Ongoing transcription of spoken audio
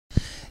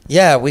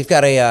Yeah, we've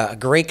got a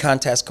great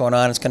contest going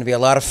on. It's going to be a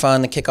lot of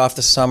fun to kick off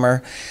the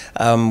summer.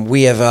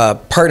 We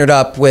have partnered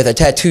up with a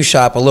tattoo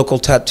shop, a local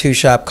tattoo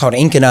shop called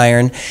Ink and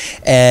Iron,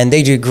 and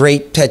they do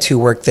great tattoo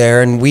work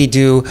there, and we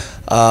do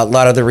a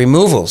lot of the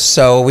removals.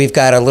 So we've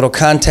got a little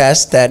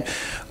contest that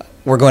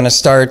we're going to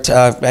start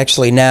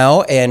actually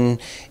now,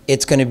 and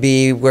it's going to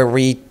be where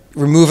we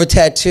remove a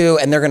tattoo,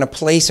 and they're going to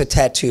place a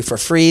tattoo for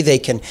free. They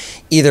can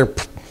either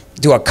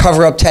do a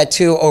cover-up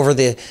tattoo over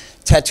the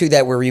tattoo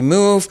that we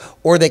remove,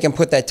 or they can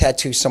put that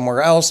tattoo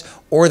somewhere else,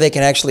 or they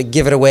can actually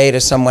give it away to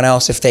someone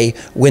else if they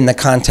win the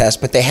contest.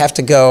 But they have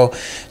to go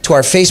to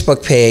our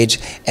Facebook page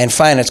and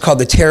find it. It's called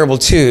the Terrible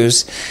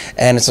Twos,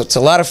 and it's a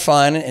lot of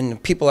fun,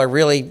 and people are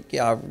really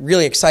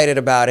excited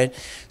about it.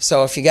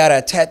 So if you got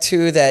a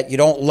tattoo that you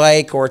don't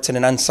like, or it's in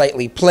an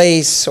unsightly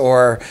place,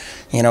 or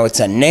it's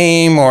a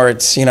name, or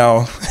it's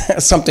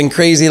something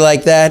crazy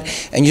like that,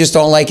 and you just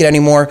don't like it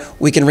anymore,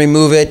 we can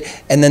remove it,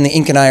 and then the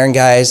Ink and Iron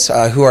guys,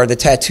 who are the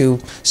tattoo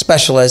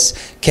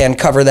specialists, can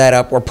cover that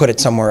up or put it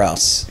somewhere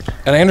else.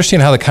 And I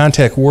understand how the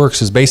contact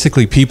works is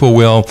basically people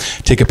will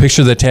take a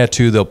picture of the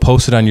tattoo, they'll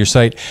post it on your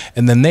site,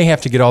 and then they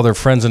have to get all their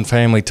friends and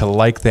family to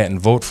like that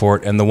and vote for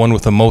it, and the one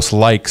with the most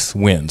likes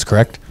wins,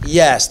 correct?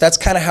 Yes, that's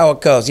kind of how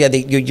it goes. Yeah,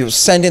 you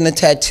send in the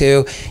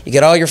tattoo, you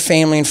get all your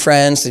family and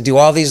friends to do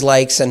all these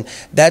likes, and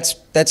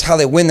that's how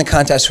they win the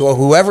contest. So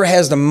whoever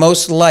has the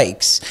most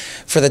likes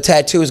for the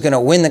tattoo is going to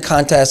win the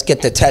contest,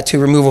 get the tattoo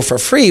removal for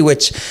free,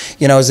 which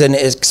is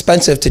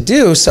expensive to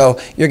do. So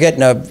you're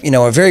getting a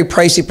very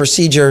pricey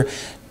procedure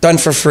done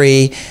for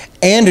free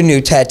and a new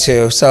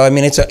tattoo. So I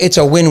mean, it's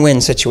a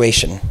win-win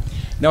situation.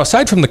 Now,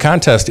 aside from the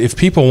contest, if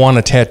people want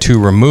a tattoo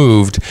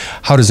removed,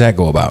 how does that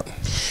go about?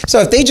 So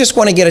if they just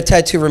want to get a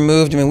tattoo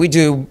removed, I mean, we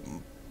do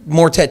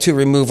more tattoo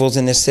removals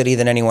in this city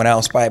than anyone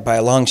else by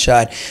a long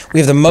shot. We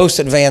have the most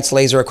advanced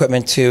laser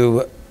equipment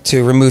to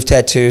remove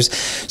tattoos.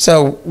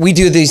 So we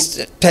do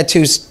these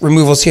tattoos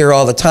removals here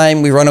all the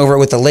time. We run over it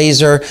with a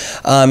laser.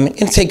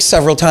 It takes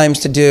several times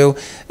to do.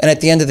 And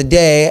at the end of the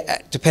day,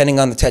 depending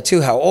on the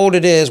tattoo, how old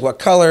it is, what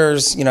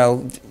colors,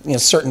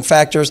 certain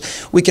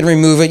factors, we can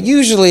remove it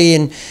usually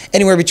in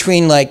anywhere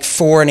between like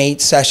 4 and 8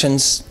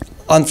 sessions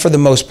for the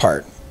most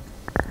part.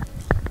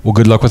 Well,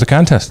 good luck with the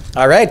contest.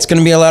 All right, it's going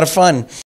to be a lot of fun.